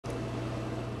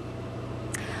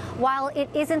While it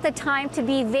isn't the time to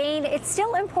be vain, it's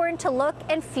still important to look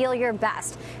and feel your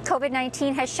best.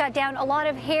 COVID-19 has shut down a lot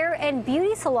of hair and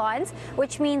beauty salons,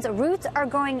 which means roots are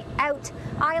growing out,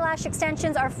 eyelash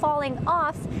extensions are falling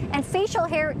off, and facial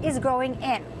hair is growing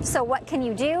in. So what can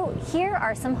you do? Here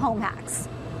are some home hacks.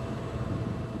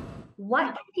 What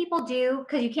can people do?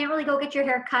 Because you can't really go get your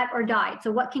hair cut or dyed.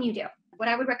 So what can you do? What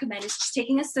I would recommend is just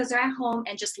taking a scissor at home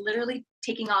and just literally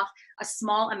taking off a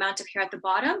small amount of hair at the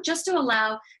bottom just to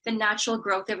allow the natural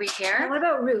growth of your hair. And what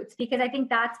about roots? Because I think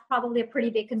that's probably a pretty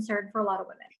big concern for a lot of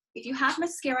women. If you have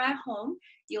mascara at home,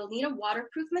 you'll need a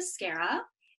waterproof mascara.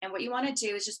 And what you want to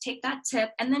do is just take that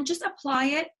tip and then just apply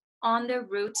it on the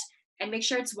root and make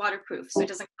sure it's waterproof so it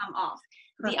doesn't come off.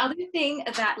 The other thing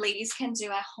that ladies can do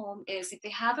at home is if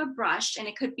they have a brush, and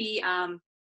it could be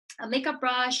a makeup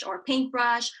brush or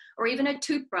paintbrush or even a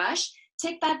toothbrush,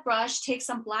 take that brush, take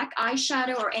some black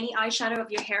eyeshadow or any eyeshadow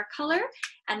of your hair color,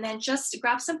 and then just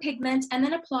grab some pigment and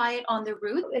then apply it on the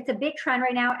root. It's a big trend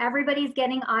right now. Everybody's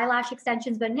getting eyelash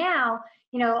extensions, but now,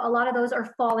 a lot of those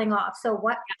are falling off. So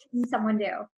what can someone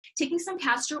do? Taking some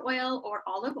castor oil or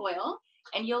olive oil,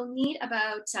 and you'll need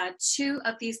about 2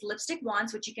 of these lipstick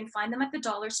wands, which you can find them at the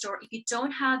dollar store. If you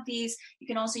don't have these, you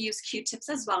can also use Q-tips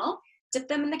as well. Dip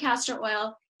them in the castor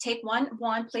oil. Take one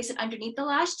wand, place it underneath the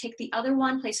lash, take the other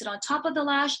one, place it on top of the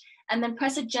lash, and then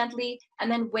press it gently, and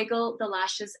then wiggle the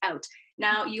lashes out.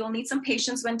 Now, you'll need some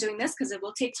patience when doing this because it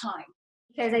will take time.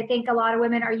 Because I think a lot of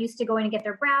women are used to going to get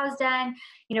their brows done,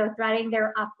 threading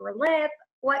their upper lip.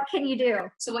 What can you do?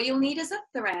 So what you'll need is a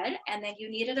thread, and then you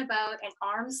need it about an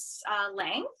arm's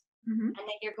length, and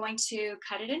then you're going to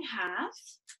cut it in half,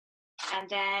 and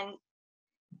then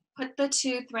put the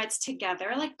 2 threads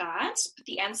together like that, put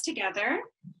the ends together,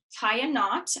 tie a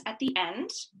knot at the end.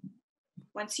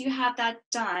 Once you have that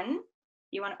done,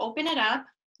 you want to open it up,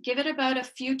 give it about a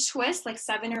few twists, like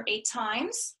 7 or 8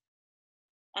 times.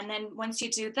 And then once you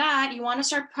do that, you want to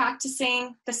start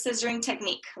practicing the scissoring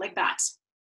technique like that.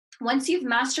 Once you've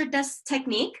mastered this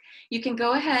technique, you can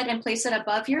go ahead and place it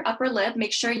above your upper lip.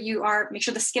 Make sure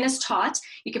the skin is taut.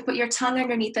 You can put your tongue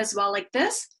underneath as well like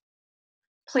this.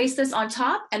 Place this on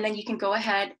top, and then you can go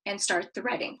ahead and start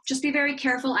threading. Just be very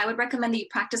careful. I would recommend that you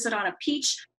practice it on a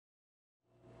peach.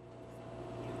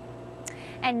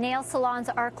 And nail salons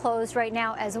are closed right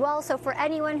now as well. So for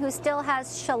anyone who still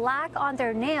has shellac on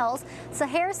their nails,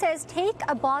 Sahar says take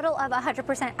a bottle of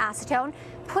 100% acetone,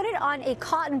 put it on a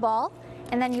cotton ball,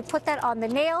 and then you put that on the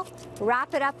nail,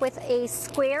 wrap it up with a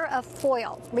square of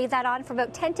foil. Leave that on for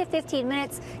about 10 to 15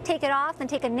 minutes, take it off, and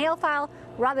take a nail file,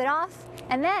 rub it off,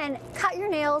 and then cut your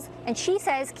nails, and she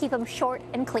says keep them short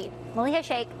and clean. Maliha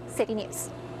Sheikh, City News.